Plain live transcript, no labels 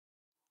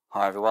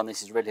Hi everyone,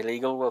 this is Red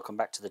Illegal. Welcome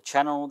back to the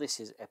channel. This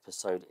is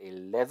episode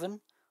 11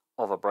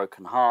 of A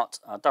Broken Heart,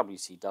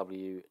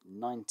 WCW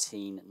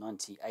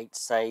 1998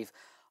 save.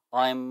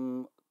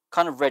 I'm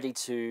kind of ready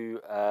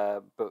to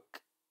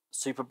book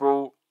Super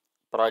Brawl,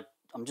 but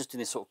I'm just doing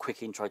this sort of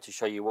quick intro to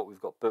show you what we've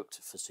got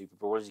booked for Super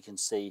Brawl. As you can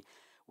see,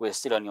 we're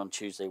still only on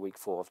Tuesday, week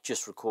 4. I've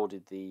just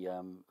recorded the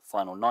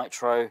final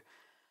Nitro.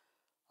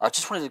 I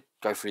just wanted to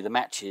go through the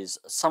matches.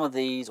 Some of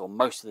these, or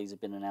most of these,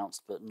 have been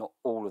announced, but not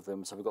all of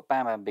them. So we've got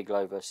Bam Bam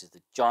Bigelow versus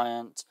the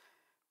Giant.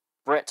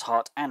 Bret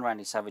Hart and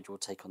Randy Savage will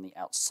take on the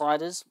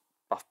Outsiders.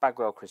 Buff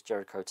Bagwell, Chris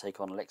Jericho take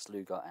on Lex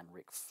Luger and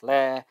Ric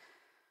Flair.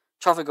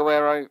 Chavo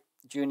Guerrero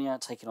Jr.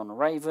 taking on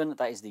Raven.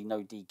 That is the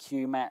no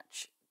DQ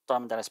match.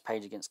 Diamond Dallas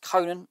Page against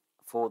Conan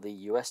for the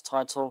US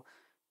title.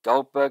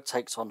 Goldberg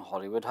takes on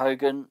Hollywood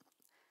Hogan.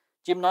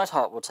 Jim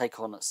Neidhart will take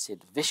on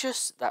Sid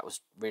Vicious. That was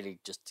really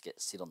just to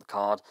get Sid on the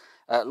card.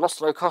 Los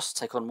Locos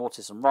take on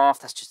Mortis and Wrath.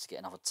 That's just to get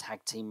another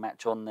tag team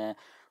match on there.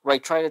 Ray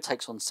Traylor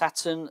takes on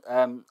Saturn.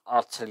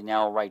 I'll tell you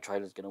now, Ray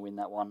Traylor's going to win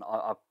that one.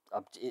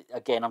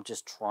 Again, I'm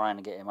just trying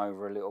to get him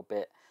over a little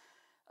bit.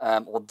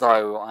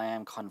 Although I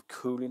am kind of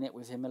cooling it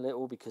with him a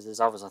little because there's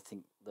others I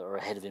think that are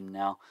ahead of him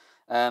now.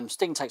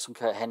 Sting takes on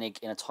Kurt Hennig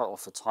in a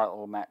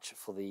title match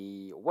for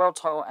the world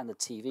title and the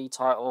TV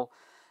title.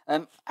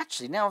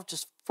 Actually, now I've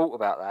just thought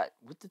about that.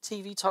 Would the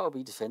TV title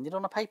be defended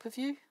on a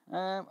pay-per-view?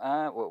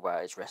 Well,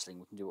 it's wrestling.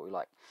 We can do what we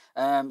like.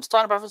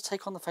 Steiner Brothers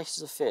take on the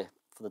Faces of Fear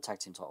for the tag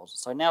team titles.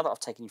 So now that I've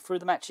taken you through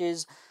the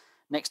matches,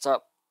 next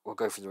up, we'll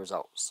go through the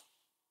results.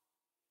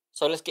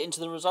 So let's get into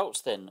the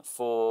results then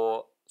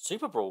for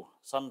Super Brawl,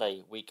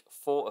 Sunday, week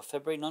 4 of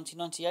February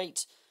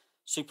 1998.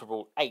 Super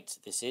Brawl 8,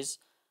 this is.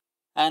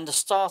 And a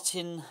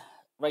starting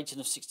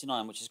rating of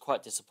 69, which is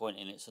quite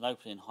disappointing. It's an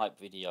opening hype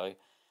video.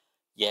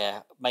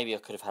 Yeah, maybe I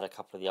could have had a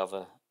couple of the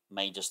other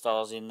major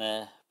stars in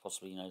there,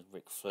 possibly,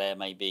 Ric Flair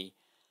maybe.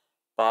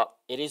 But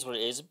it is what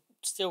it is.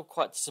 Still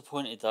quite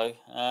disappointed though.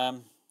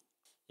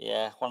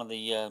 Yeah, one of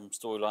the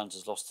storylines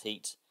has lost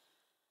heat.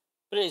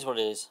 But it is what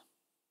it is.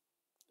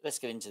 Let's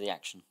get into the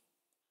action.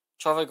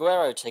 Chavo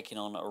Guerrero taking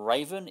on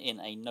Raven in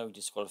a no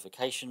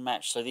disqualification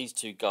match. So these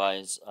two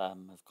guys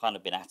have kind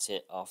of been at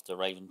it after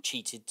Raven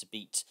cheated to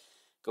beat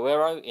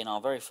Guerrero in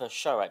our very first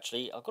show,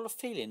 actually. I've got a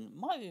feeling it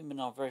might have even been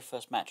our very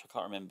first match. I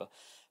can't remember.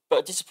 But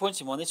a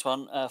disappointing one, this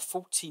one.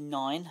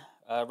 49.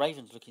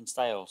 Raven's looking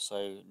stale,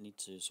 so need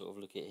to sort of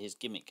look at his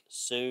gimmick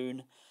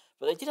soon.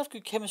 But they did have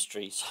good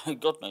chemistry, so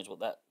God knows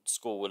what that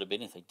score would have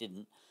been if they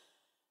didn't.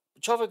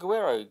 But Chavo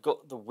Guerrero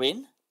got the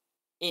win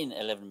in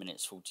 11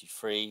 minutes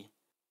 43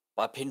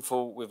 by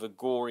pinfall with a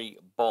gory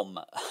bomb.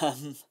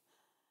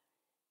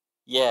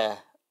 Yeah,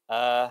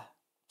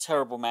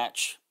 terrible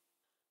match.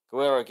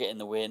 Guerrero getting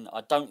the win.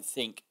 I don't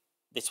think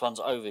this one's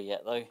over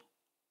yet, though.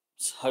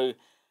 So,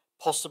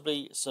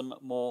 possibly some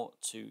more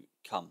to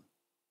come.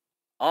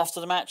 After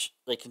the match,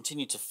 they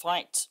continue to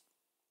fight.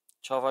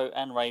 Chavo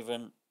and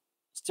Raven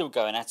still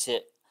going at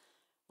it.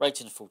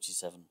 Rating of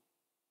 47.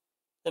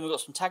 Then we've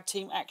got some tag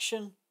team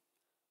action.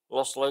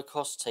 Los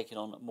Locos taking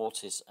on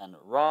Mortis and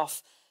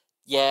Wrath.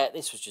 Yeah,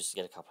 this was just to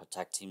get a couple of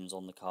tag teams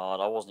on the card.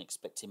 I wasn't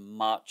expecting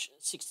much.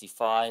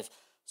 65.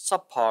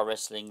 Subpar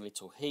wrestling,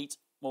 little heat.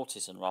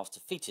 Mortis and Wrath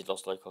defeated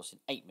Los Locos in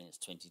 8 minutes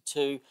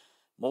 22.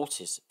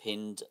 Mortis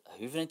pinned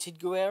Juvenated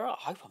Guerrero.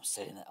 I hope I'm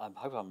saying that. I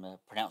hope I'm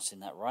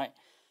pronouncing that right.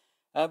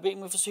 Beating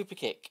with a super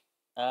kick.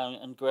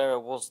 And Guerrero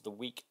was the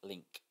weak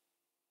link.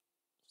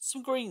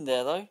 Some green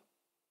there though.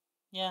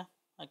 Yeah,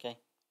 okay.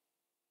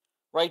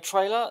 Ray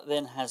Traylor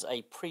then has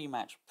a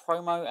pre-match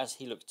promo as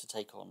he looks to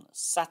take on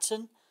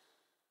Saturn.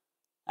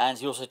 And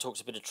he also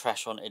talks a bit of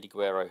trash on Eddie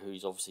Guerrero, who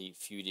he's obviously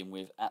feuding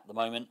with at the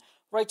moment.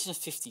 Rating of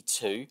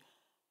 52.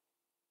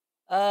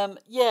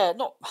 Yeah,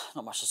 not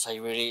much to say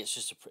really. It's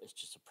just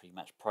a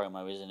pre-match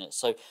promo, isn't it?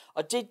 So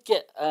I did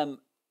get a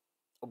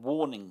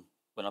warning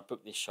when I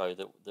booked this show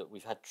that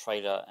we've had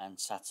Traylor and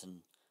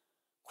Saturn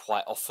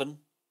quite often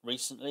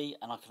recently,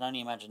 and I can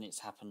only imagine it's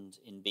happened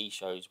in B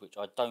shows, which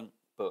I don't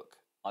book.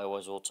 I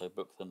always auto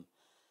book them,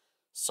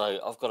 so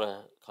I've got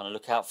to kind of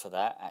look out for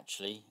that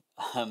actually.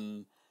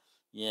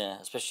 Yeah,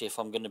 especially if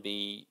I'm going to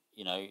be,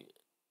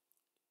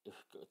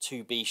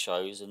 2 B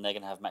shows and they're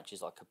going to have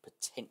matches I could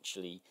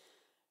potentially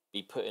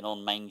be putting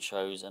on main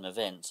shows and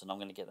events, and I'm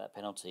going to get that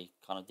penalty.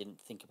 Kind of didn't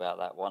think about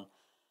that one.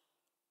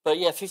 But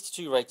yeah,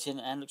 52 rating,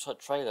 and looks like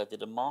Traylor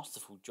did a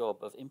masterful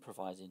job of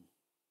improvising.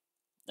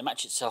 The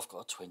match itself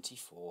got a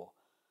 24.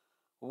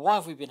 Why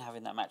have we been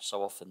having that match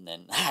so often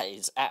then? That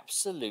is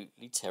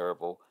absolutely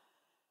terrible.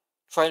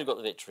 Traylor got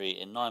the victory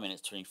in 9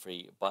 minutes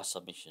 23 by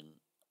submission.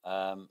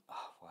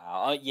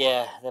 Wow.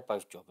 Yeah, they're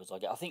both jobbers.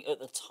 I think at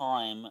the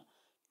time,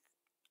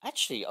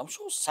 actually, I'm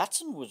sure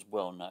Saturn was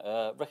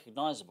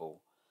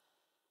recognisable,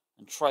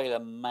 and Traylor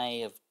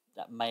may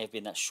have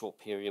been that short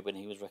period when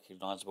he was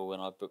recognisable when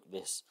I booked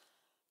this.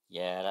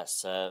 Yeah,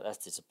 that's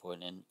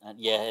disappointing. And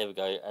yeah, here we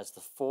go. As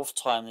the 4th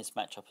time this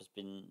matchup has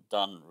been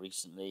done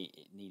recently,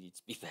 it needed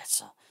to be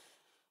better.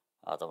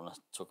 I don't want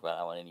to talk about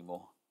that one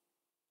anymore.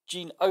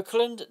 Gene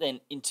Okerlund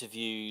then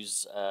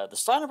interviews the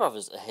Steiner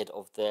brothers ahead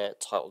of their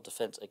title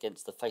defense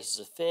against the Faces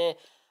of Fear.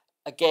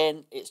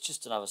 Again, it's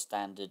just another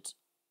standard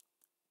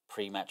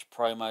pre-match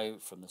promo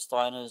from the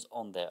Steiners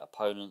on their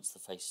opponents, the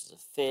Faces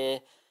of Fear,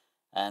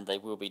 and they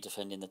will be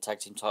defending the tag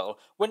team title.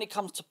 When it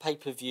comes to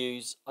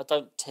pay-per-views, I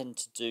don't tend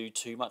to do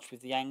too much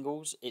with the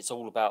angles. It's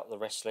all about the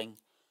wrestling.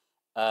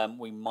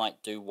 We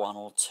might do one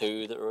or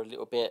two that are a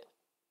little bit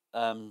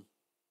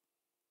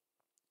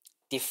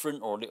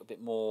different or a little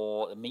bit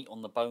more meat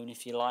on the bone,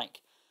 if you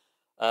like.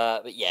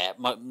 But yeah,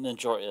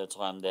 majority of the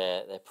time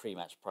they're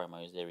pre-match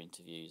promos, their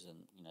interviews, and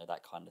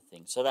that kind of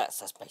thing. So that's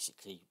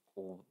basically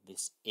all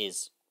this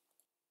is.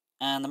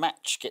 And the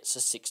match gets a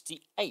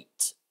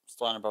 68.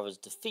 Steiner Brothers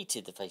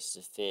defeated the Faces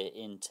of Fear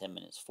in 10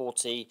 minutes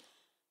 40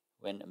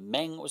 when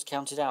Meng was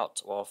counted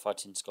out while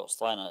fighting Scott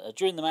Steiner.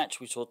 During the match,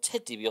 we saw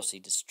Ted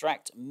DiBiase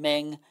distract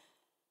Meng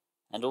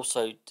and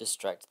also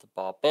distract the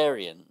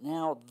Barbarian.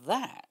 Now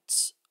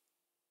that,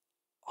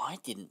 I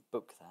didn't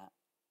book that.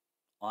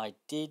 I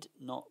did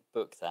not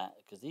book that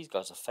because these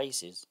guys are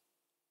faces.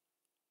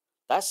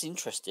 That's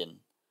interesting.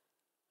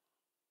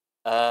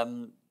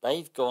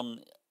 They've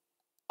gone...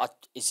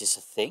 is this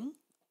a thing?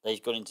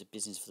 They've gone into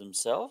business for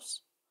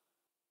themselves?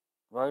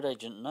 Road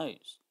agent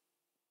knows.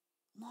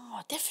 No,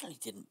 I definitely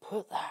didn't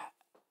put that.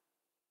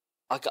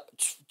 Do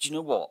you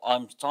know what?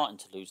 I'm starting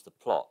to lose the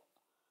plot.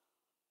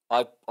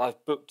 I'm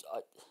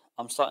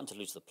starting to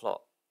lose the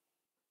plot.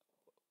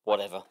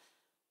 Whatever.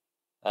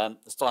 The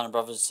Steiner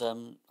brothers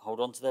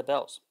hold on to their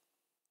belts.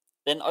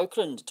 Then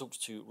Okerlund talks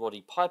to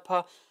Roddy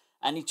Piper,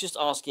 and he's just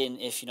asking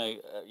if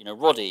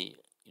Roddy,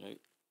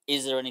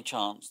 is there any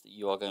chance that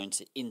you are going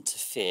to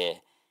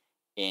interfere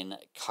in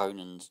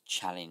Conan's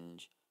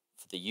challenge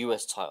for the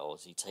US title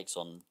as he takes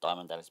on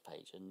Diamond Dallas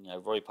Page? And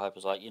Roddy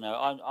Piper's like,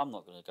 I'm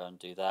not going to go and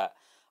do that.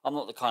 I'm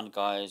not the kind of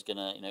guy who's going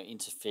to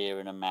interfere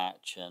in a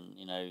match and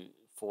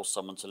force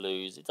someone to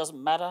lose. It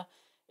doesn't matter.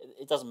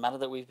 It doesn't matter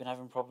that we've been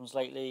having problems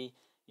lately.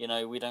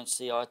 We don't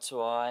see eye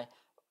to eye.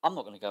 I'm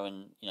not going to go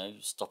and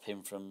stop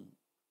him from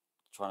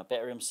trying to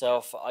better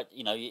himself.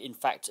 In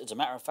fact, as a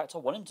matter of fact, I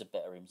want him to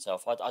better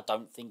himself. I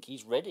don't think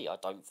he's ready. I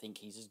don't think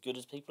he's as good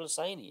as people are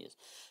saying he is.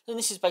 And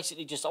this is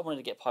basically just, I wanted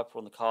to get Piper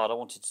on the card. I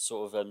wanted to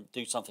sort of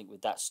do something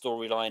with that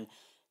storyline.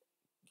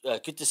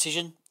 Good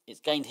decision. It's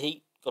gained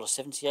heat. Got a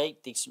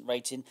 78, decent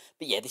rating.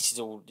 But yeah, that's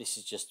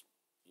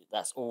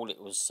all it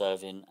was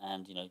serving.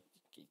 And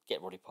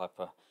get Roddy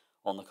Piper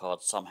on the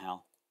card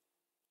somehow.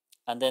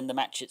 And then the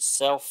match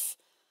itself,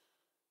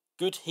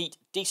 good heat,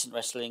 decent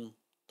wrestling.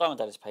 Diamond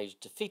Dallas Page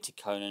defeated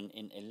Conan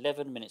in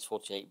 11 minutes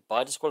 48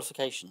 by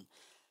disqualification.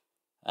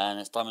 And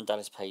it's Diamond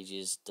Dallas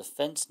Page's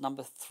defense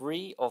number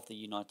 3 of the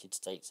United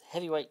States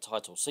heavyweight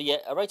title. So yeah,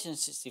 a rating of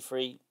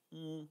 63,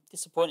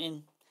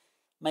 disappointing,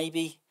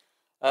 maybe.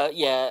 I'm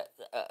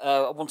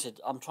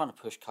trying to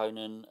push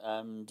Conan.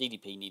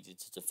 DDP needed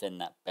to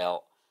defend that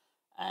belt,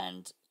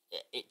 and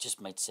it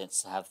just made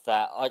sense to have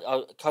that.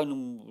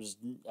 Conan was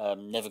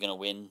never going to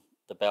win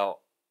the belt,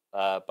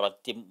 but I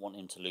didn't want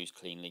him to lose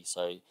cleanly,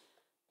 so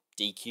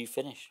DQ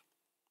finish.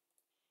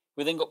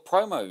 We then got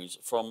promos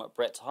from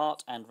Bret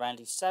Hart and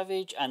Randy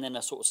Savage, and then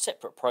a sort of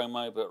separate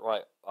promo, but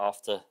right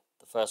after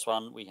the first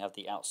one, we have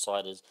the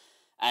Outsiders,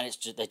 and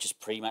they're just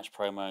pre-match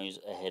promos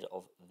ahead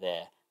of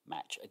their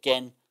match.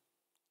 Again,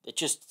 they're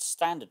just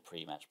standard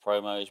pre-match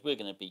promos. We're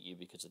going to beat you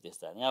because of this,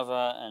 that, and the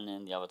other, and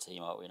then the other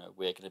team are,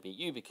 we're going to beat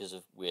you because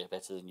of we're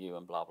better than you,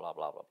 and blah, blah,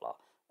 blah, blah, blah.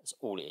 That's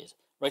all it is.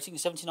 Rating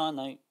 79,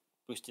 though,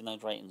 boosting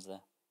those ratings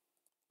there.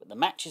 But the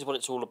match is what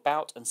it's all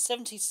about, and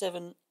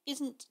 77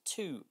 isn't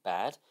too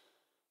bad.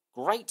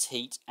 Great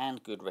heat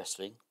and good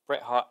wrestling.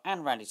 Bret Hart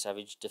and Randy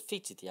Savage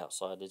defeated the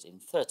Outsiders in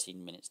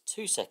 13 minutes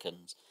 2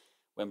 seconds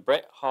when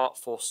Bret Hart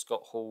forced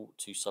Scott Hall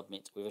to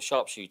submit with a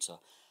sharpshooter.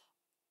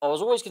 I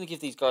was always going to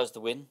give these guys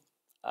the win.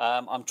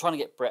 I'm trying to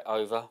get Bret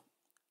over,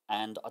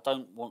 and I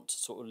don't want to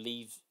sort of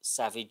leave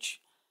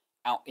Savage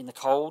out in the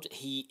cold.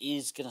 He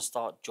is going to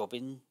start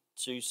jobbing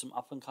to some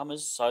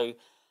up-and-comers, so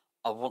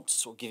I want to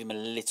sort of give him a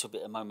little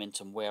bit of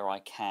momentum where I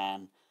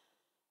can.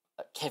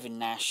 Kevin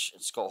Nash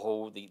and Scott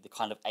Hall, the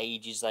kind of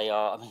ages they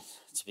are. I mean,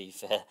 to be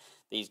fair,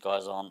 these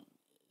guys aren't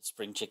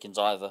spring chickens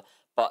either.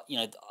 But,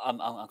 I'm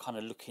kind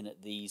of looking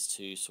at these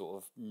two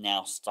sort of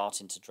now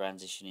starting to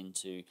transition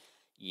into,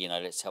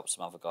 let's help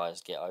some other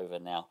guys get over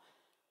now.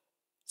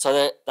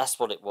 So that's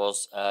what it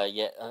was.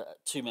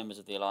 Two members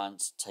of the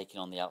Alliance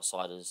taking on the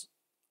Outsiders,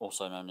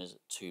 also known as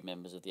two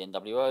members of the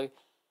NWO,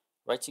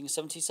 rating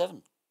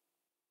 77.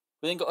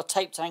 We then got a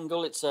taped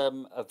angle. It's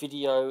a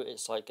video.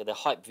 It's like the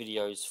hype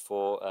videos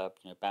for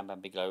Bam Bam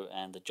Bigelow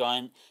and the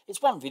Giant.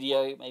 It's one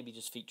video, maybe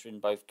just featuring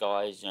both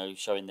guys,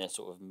 showing their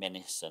sort of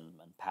menace and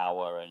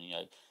power, and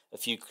a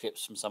few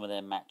clips from some of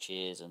their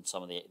matches and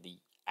some of the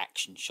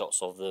action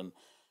shots of them,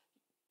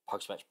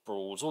 post-match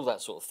brawls, all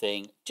that sort of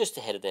thing, just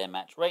ahead of their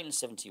match. Rating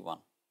 71.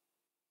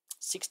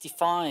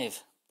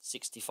 65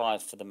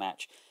 for the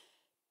match.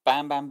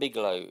 Bam Bam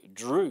Bigelow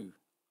drew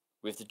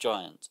with the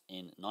Giant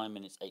in 9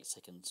 minutes 8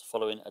 seconds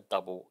following a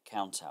double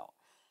countout.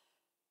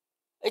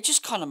 It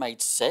just kind of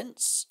made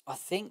sense, I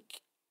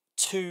think.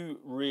 two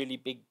really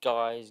big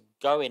guys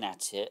going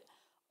at it.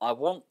 I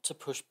want to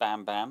push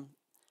Bam Bam,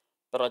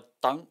 but I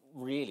don't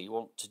really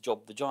want to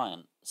job the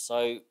Giant.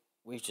 So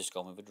we've just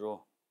gone with a draw.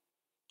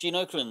 Gene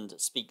Oakland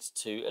speaks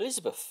to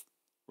Elizabeth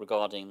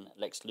regarding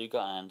Lex Luger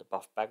and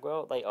Buff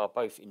Bagwell. They are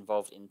both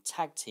involved in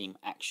tag team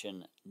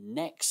action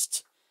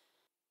next,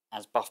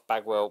 as Buff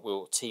Bagwell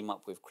will team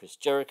up with Chris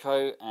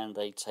Jericho and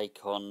they take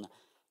on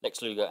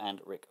Lex Luger and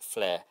Ric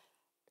Flair.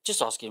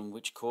 Just asking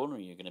which corner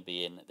you're going to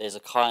be in. There's a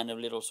kind of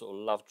little sort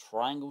of love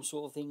triangle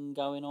sort of thing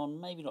going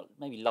on. Maybe not.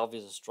 Maybe love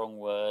is a strong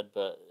word,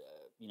 but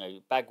you know,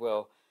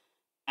 Bagwell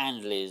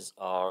and Liz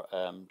are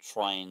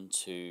trying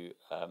to.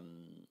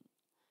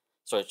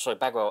 Sorry,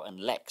 Bagwell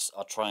and Lex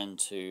are trying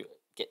to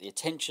get the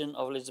attention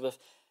of Elizabeth.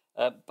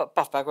 But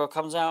Buff Bagwell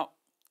comes out,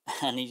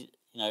 and he,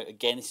 you know,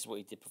 again, this is what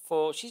he did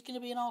before. She's going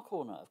to be in our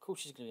corner. Of course,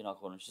 she's going to be in our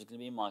corner. She's going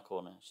to be in my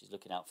corner. She's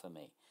looking out for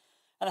me,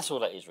 and that's all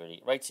that is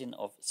really. Rating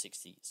of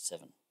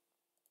 67.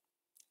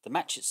 The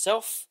match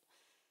itself,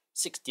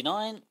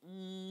 69.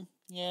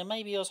 Yeah,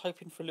 maybe I was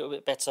hoping for a little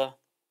bit better.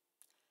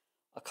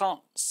 I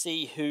can't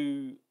see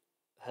who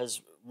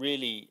has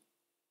really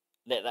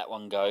let that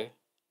one go.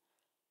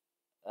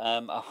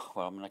 Well,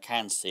 I mean, I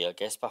can see, I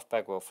guess. Buff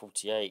Bagwell,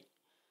 48.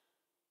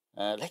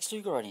 Lex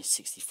Luger only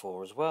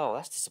 64 as well.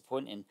 That's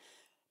disappointing.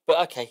 But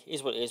okay,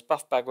 here's what it is.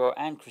 Buff Bagwell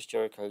and Chris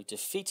Jericho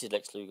defeated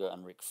Lex Luger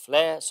and Ric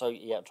Flair. So,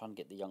 yeah, I'm trying to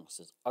get the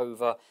youngsters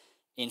over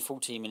in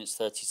 14 minutes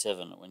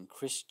 37 when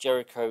Chris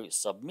Jericho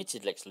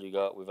submitted Lex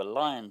Luger with a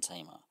lion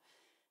tamer.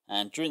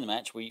 And during the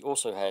match, we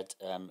also had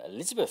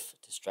Elizabeth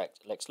distract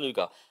Lex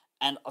Luger.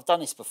 And I've done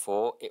this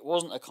before. It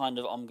wasn't a kind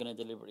of, I'm going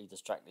to deliberately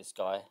distract this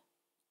guy.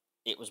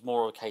 It was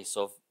more a case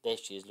of, there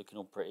she is looking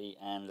all pretty,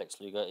 and Lex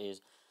Luger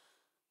is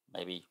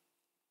maybe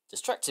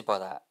distracted by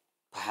that.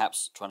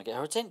 Perhaps trying to get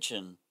her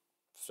attention,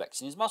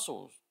 flexing his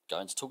muscles,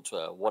 going to talk to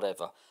her,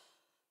 whatever.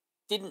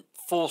 Didn't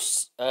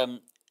force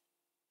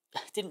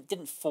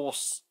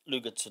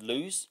Luger to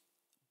lose,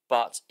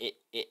 but it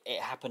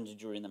happened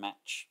during the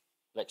match.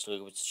 Lex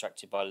Luger was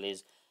distracted by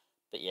Liz,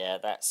 but yeah,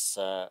 that's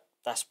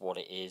what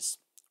it is.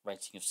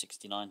 Rating of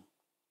 69.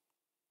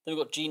 Then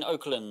we've got Gene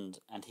Oakland,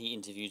 and he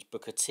interviews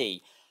Booker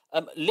T.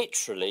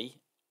 Literally,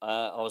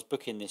 I was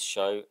booking this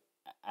show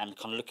and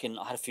kind of looking.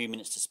 I had a few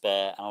minutes to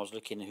spare, and I was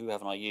looking who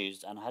haven't I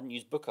used, and I hadn't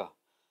used Booker,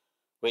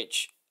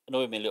 which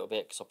annoyed me a little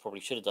bit because I probably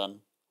should have done.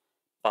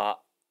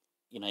 But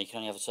you know, you can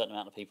only have a certain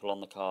amount of people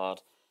on the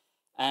card,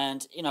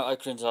 and you know,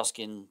 Oakland's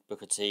asking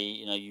Booker T.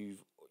 You know,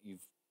 you've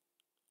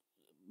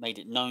made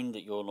it known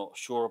that you're not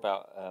sure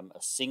about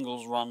a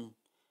singles run.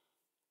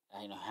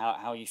 You know, how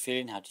are you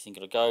feeling? How do you think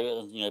it'll go?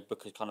 And you know,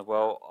 Booker kind of,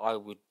 well, I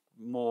would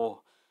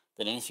more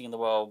than anything in the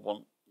world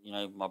want, you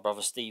know, my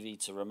brother Stevie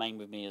to remain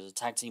with me as a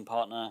tag team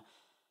partner,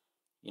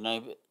 you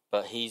know,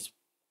 but he's,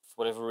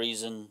 for whatever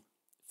reason,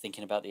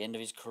 thinking about the end of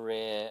his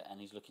career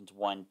and he's looking to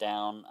wind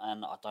down,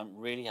 and I don't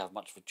really have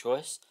much of a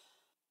choice.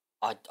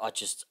 I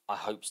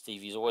hope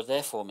Stevie's always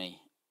there for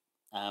me.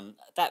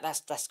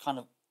 That's kind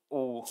of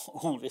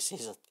all this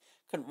is. I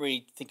couldn't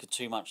really think of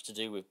too much to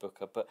do with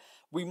Booker, but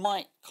we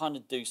might kind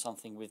of do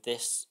something with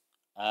this,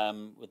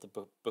 with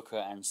the Booker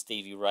and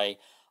Stevie Ray.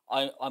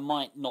 I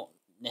might not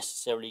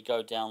necessarily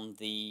go down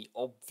the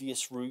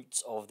obvious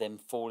route of them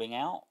falling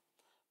out,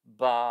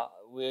 but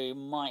we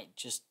might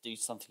just do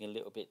something a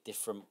little bit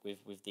different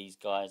with these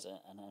guys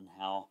and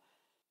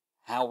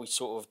how we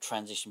sort of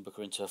transition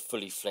Booker into a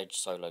fully fledged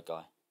solo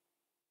guy.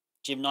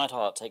 Jim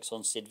Neidhart takes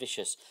on Sid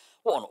Vicious.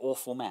 What an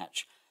awful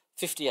match.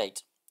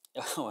 58.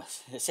 Oh,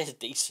 it says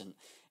decent.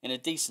 In a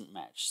decent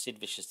match, Sid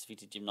Vicious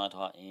defeated Jim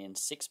Neidhart in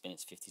 6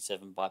 minutes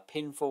 57 by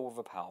pinfall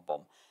with a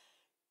powerbomb.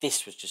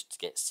 This was just to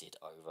get Sid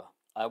over.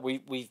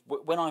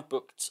 When I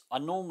booked, I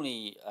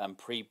normally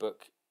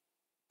pre-book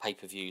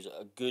pay-per-views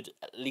a good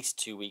at least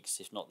 2 weeks,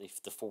 if not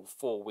the full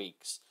 4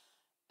 weeks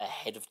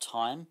ahead of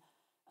time.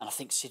 And I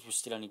think Sid was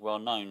still only well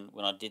known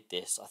when I did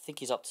this. I think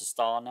he's up to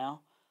star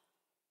now.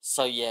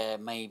 So yeah,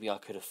 maybe I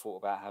could have thought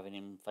about having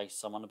him face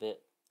someone a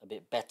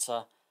bit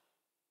better.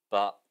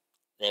 But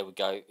there we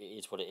go. It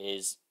is what it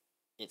is.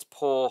 It's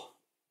poor,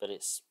 but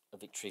it's a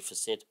victory for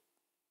Sid.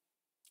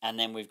 And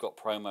then we've got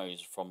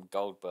promos from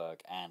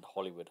Goldberg and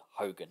Hollywood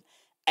Hogan.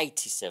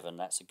 87,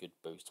 that's a good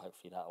boost.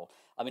 Hopefully that'll...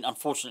 I mean,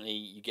 unfortunately,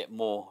 you get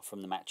more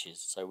from the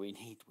matches, so we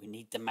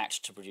need the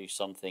match to produce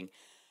something.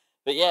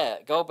 But yeah,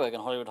 Goldberg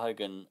and Hollywood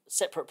Hogan,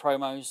 separate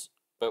promos,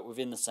 but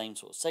within the same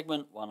sort of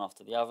segment, one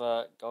after the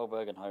other.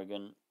 Goldberg and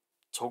Hogan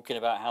talking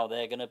about how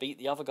they're going to beat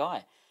the other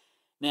guy.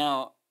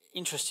 Now,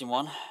 interesting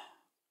one.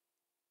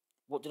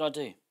 What did I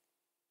do?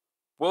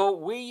 Well,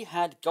 we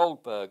had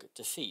Goldberg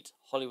defeat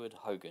Hollywood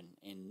Hogan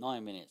in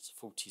 9 minutes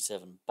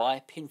 47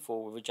 by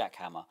pinfall with a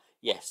jackhammer.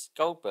 Yes,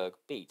 Goldberg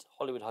beat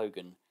Hollywood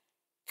Hogan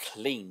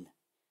clean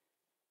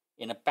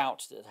in a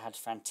bout that had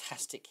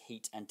fantastic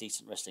heat and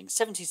decent wrestling.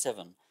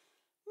 77.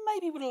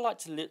 Maybe would have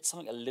liked to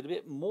something a little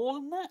bit more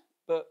than that,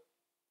 but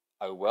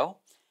oh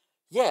well.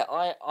 Yeah,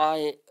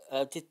 I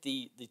did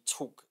the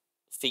talk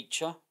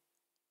feature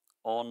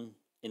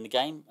in the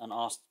game and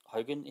asked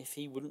Hogan if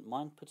he wouldn't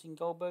mind putting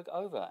Goldberg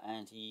over,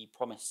 and he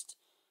promised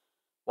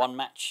one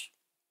match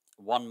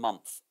 1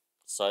 month.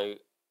 So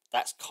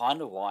that's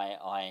kind of why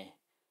I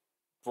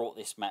brought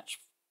this match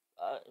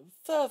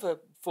further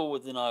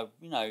forward than I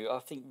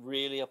think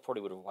really I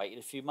probably would have waited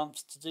a few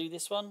months to do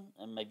this one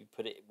and maybe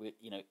put it with,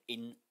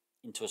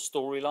 into a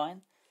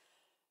storyline.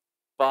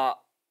 But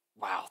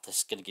wow, this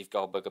is going to give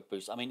Goldberg a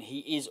boost. I mean,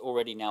 he is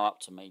already now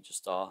up to Major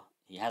Star.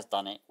 He has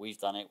done it. We've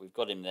done it. We've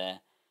got him there.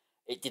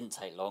 It didn't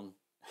take long.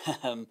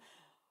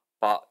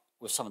 But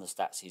with some of the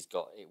stats he's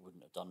got, it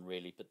wouldn't have done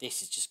really. But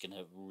this is just going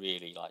to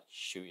really like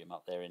shoot him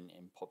up there in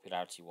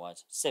popularity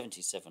wise.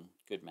 77,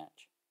 good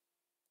match.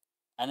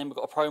 And then we've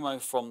got a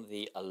promo from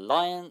the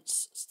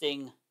Alliance,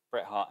 Sting,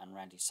 Bret Hart and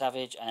Randy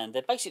Savage. And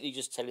they're basically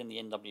just telling the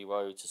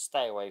NWO to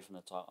stay away from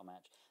the title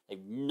match.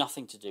 They've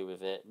nothing to do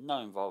with it, no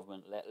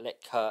involvement.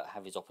 Let Kurt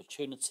have his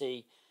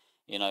opportunity.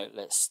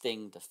 Let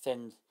Sting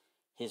defend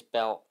his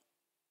belt.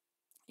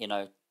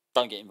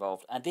 Don't get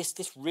involved. And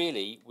this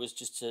really was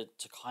just to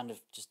kind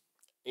of just,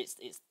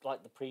 it's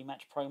like the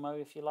pre-match promo,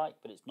 if you like,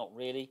 but it's not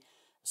really.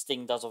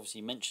 Sting does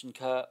obviously mention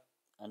Kurt,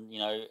 and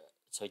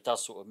so he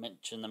does sort of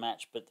mention the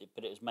match, but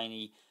it was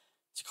mainly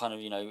to kind of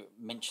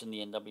mention the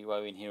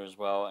NWO in here as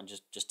well, and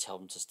just tell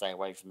them to stay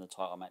away from the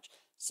title match.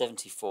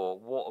 74.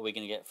 What are we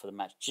going to get for the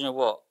match? Do you know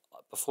what?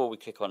 Before we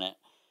click on it,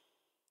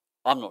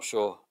 I'm not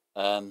sure.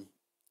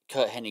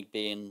 Kurt Hennig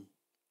being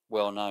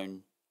well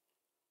known,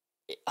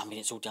 I mean,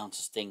 it's all down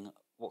to Sting.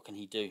 What can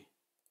he do?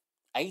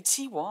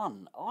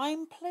 81.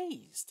 I'm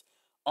pleased.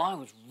 I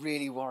was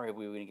really worried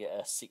we were going to get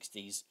a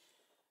 60s,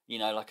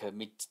 like a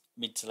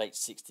mid to late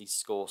 60s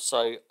score.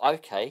 So,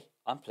 okay,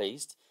 I'm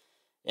pleased.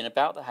 In a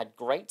bout that had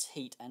great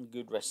heat and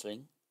good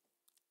wrestling,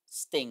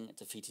 Sting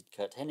defeated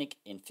Kurt Hennig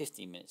in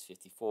 15 minutes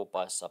 54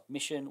 by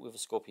submission with a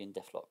Scorpion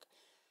Deathlock.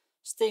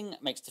 Sting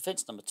makes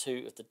defense number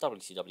 2 of the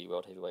WCW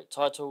World Heavyweight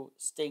title.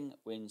 Sting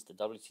wins the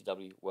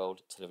WCW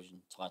World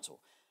Television title.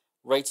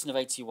 Rating of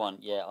 81.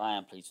 Yeah, I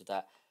am pleased with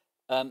that.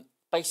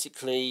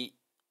 Basically,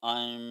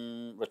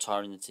 I'm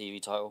retiring the TV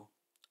title.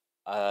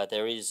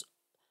 There is...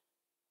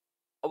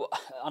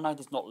 I know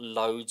there's not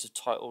loads of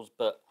titles,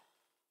 but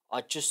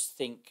I just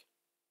think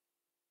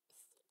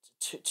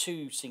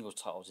two singles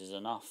titles is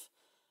enough.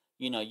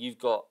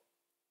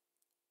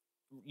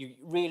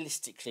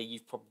 Realistically,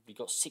 you've probably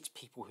got 6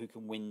 people who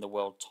can win the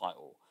world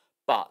title,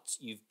 but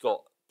you've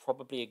got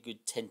probably a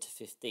good 10 to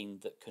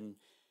 15 that can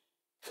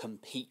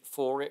compete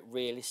for it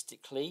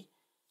realistically,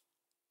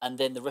 and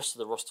then the rest of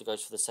the roster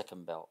goes for the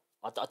second belt.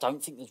 I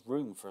don't think there's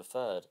room for a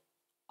third.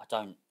 I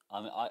don't.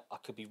 I mean, I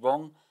could be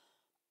wrong,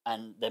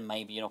 and there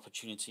may be an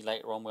opportunity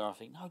later on where I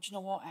think, no, do you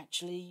know what?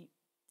 Actually,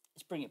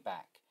 let's bring it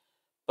back.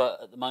 But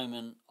at the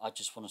moment, I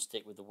just want to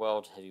stick with the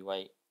World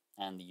Heavyweight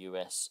and the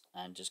US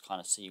and just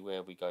kind of see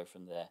where we go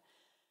from there.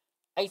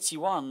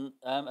 81,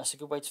 that's a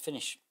good way to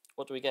finish.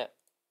 What do we get?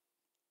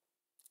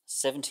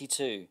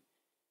 72.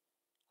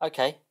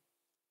 Okay,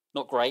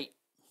 not great,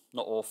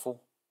 not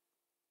awful.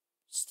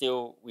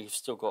 We've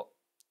still got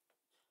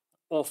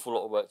an awful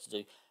lot of work to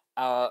do.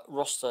 Our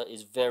roster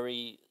is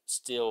very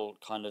still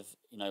kind of,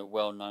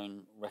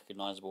 well-known,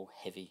 recognisable,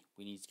 heavy.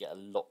 We need to get a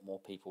lot more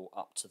people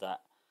up to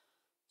that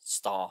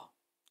star,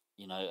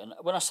 and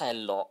when I say a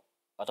lot,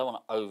 I don't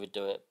want to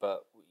overdo it,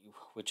 but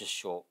we're just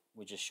short.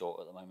 We're just short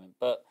at the moment.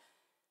 But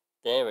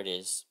there it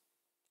is.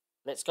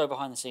 Let's go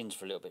behind the scenes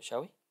for a little bit,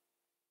 shall we?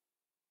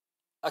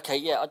 Okay,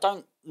 yeah, I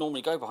don't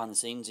normally go behind the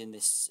scenes in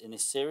this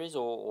series,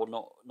 or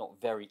not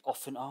very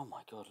often. Oh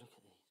my god, look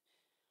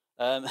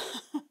at these.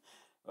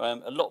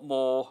 A lot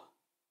more.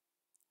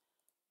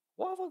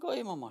 What have I got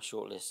him on my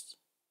shortlist?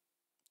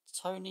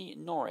 Tony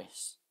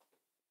Norris.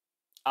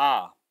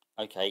 Ah,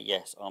 okay,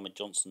 yes, Ahmed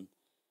Johnson.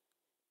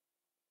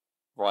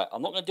 Right,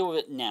 I'm not going to deal with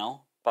it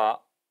now,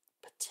 but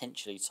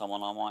potentially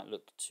someone I might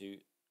look to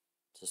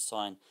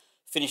sign.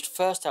 Finished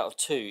first out of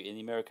 2 in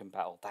the American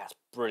Battle. That's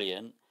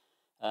brilliant.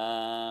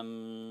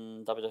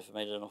 WWF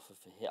made an offer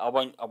for him. I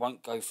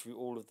won't go through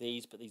all of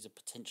these, but these are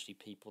potentially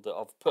people that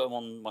I've put them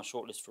on my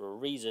shortlist for a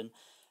reason.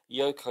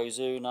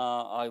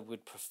 Yokozuna, I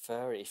would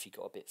prefer it if he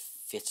got a bit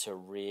fitter,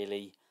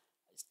 really.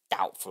 It's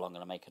doubtful I'm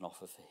going to make an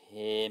offer for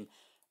him.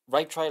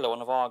 Ray Traylor,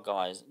 one of our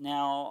guys.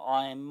 Now,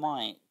 I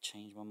might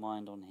change my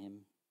mind on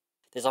him.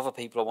 There's other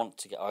people I want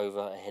to get over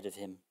ahead of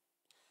him.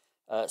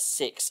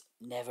 6,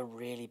 never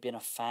really been a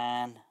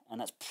fan,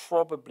 and that's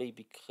probably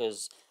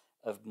because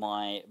of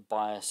my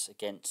bias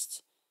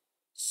against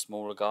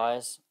smaller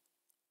guys,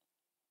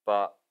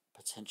 but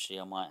potentially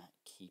I might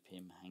keep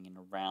him hanging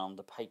around.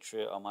 The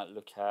Patriot I might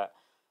look at.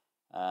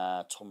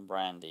 Tom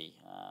Brandy,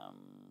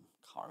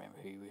 can't remember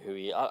who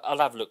he is. I'll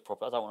have a look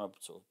properly. I don't want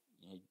to sort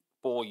of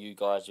bore you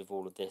guys with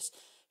all of this.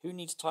 Who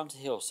needs time to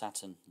heal?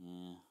 Saturn.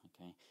 Yeah,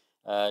 okay.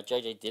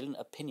 JJ Dillon,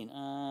 opinion.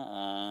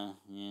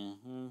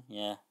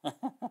 Yeah.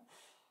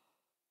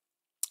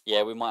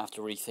 Yeah, we might have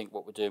to rethink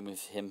what we're doing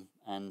with him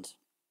and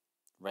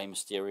Rey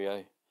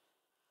Mysterio.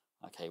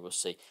 Okay, we'll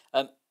see.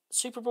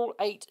 Superbrawl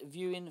VIII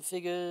viewing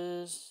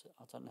figures.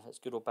 I don't know if that's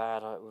good or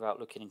bad without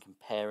looking and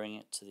comparing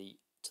it to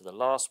the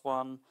last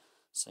one.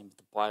 Same with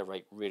the buy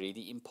rate, really.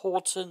 The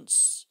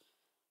importance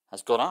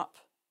has gone up.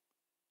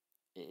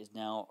 It is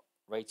now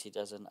rated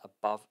as an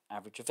above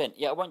average event.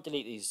 Yeah, I won't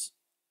delete these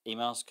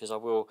emails because I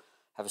will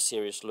have a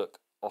serious look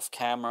off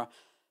camera.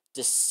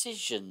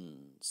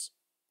 Decisions.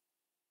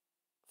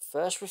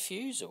 First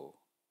refusal.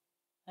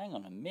 Hang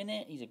on a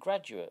minute, he's a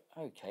graduate.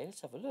 Okay,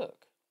 let's have a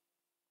look.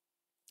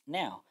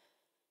 Now,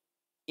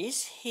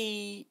 is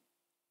he...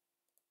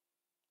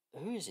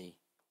 Who is he?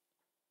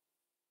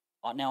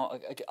 Now,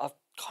 I've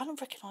kind of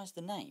recognised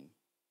the name.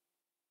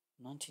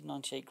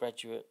 1998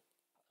 graduate.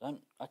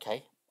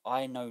 Okay,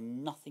 I know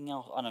nothing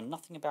else. I know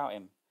nothing about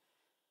him.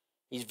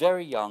 He's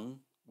very young,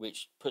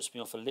 which puts me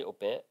off a little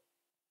bit.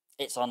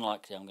 It's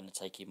unlikely I'm going to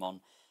take him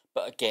on.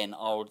 But again,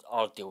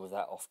 I'll deal with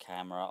that off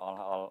camera.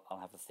 I'll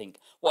have a think.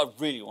 What I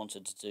really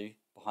wanted to do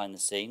behind the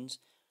scenes,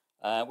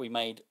 we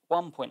made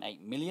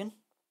 1.8 million.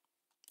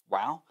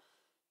 Wow.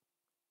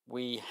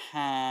 We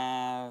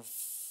have,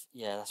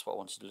 yeah, that's what I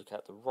wanted to look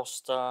at. The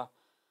roster.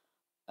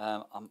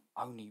 I'm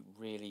only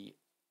really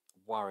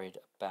worried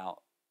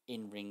about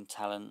in-ring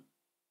talent.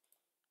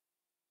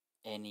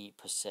 Any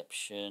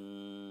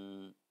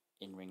perception,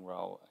 in-ring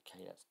role.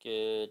 Okay, that's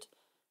good.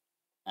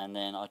 And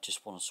then I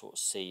just want to sort of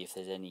see if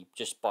there's any,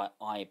 just by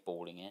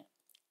eyeballing it,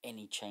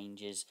 any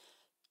changes.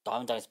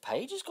 Diamond Dallas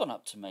Page has gone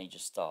up to major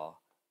star.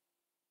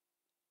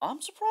 I'm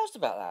surprised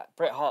about that.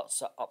 Bret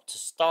Hart's up to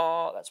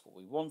star. That's what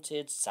we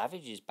wanted.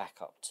 Savage is back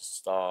up to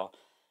star.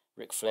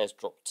 Ric Flair's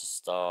dropped to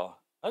star.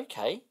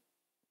 Okay.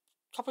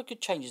 Couple of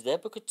good changes there.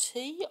 Booker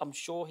T, I'm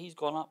sure he's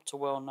gone up to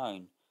well known.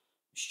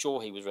 I'm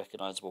sure he was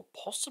recognisable.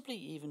 Possibly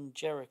even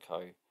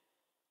Jericho.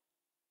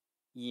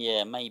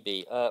 Yeah,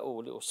 maybe.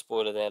 Oh, little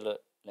spoiler there. Look,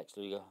 Lex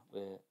Luger,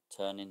 we're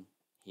turning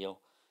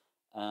heel.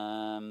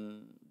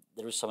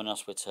 There is someone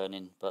else we're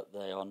turning, but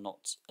they are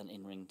not an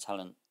in-ring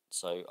talent,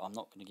 so I'm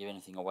not going to give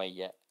anything away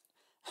yet.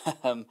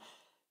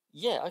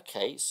 Yeah,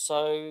 okay,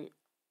 so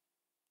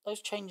those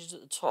changes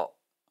at the top.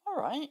 All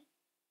right.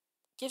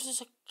 Gives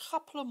us a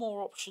couple of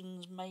more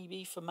options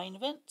maybe for main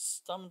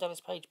events. Diamond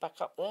Dallas Page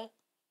back up there.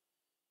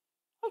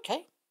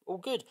 Okay, all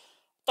good.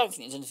 Don't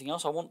think there's anything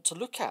else I want to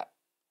look at.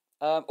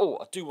 I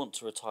do want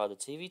to retire the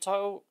TV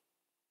title.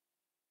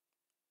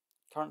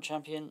 Current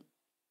champion,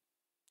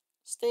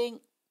 Sting.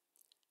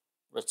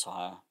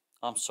 Retire.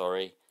 I'm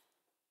sorry.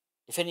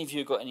 If any of you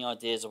have got any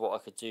ideas of what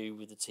I could do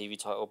with the TV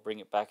title, bring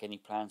it back, any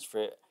plans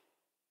for it,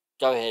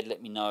 go ahead,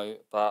 let me know.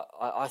 But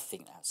I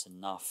think that's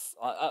enough.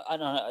 I don't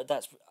know.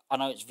 I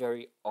know it's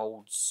very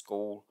old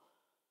school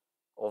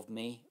of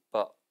me,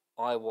 but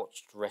I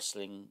watched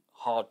wrestling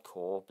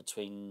hardcore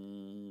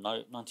between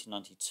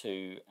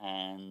 1992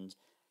 and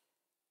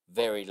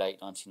very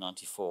late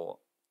 1994,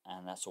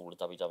 and that's all the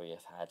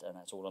WWF had, and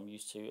that's all I'm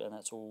used to, and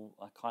that's all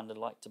I kind of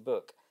like to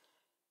book.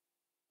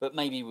 But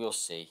maybe we'll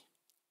see.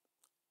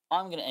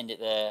 I'm going to end it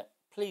there.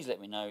 Please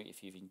let me know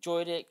if you've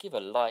enjoyed it. Give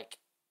a like,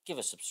 give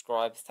a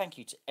subscribe. Thank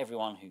you to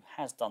everyone who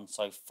has done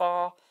so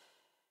far.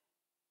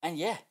 And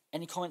yeah,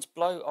 any comments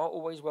below are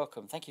always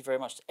welcome. Thank you very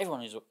much to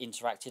everyone who's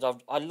interacted.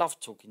 I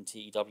love talking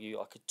TEW.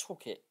 I could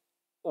talk it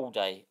all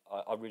day.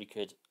 I really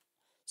could.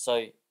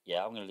 So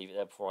yeah, I'm going to leave it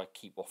there before I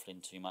keep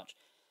waffling too much.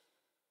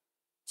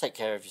 Take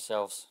care of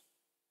yourselves.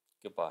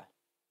 Goodbye.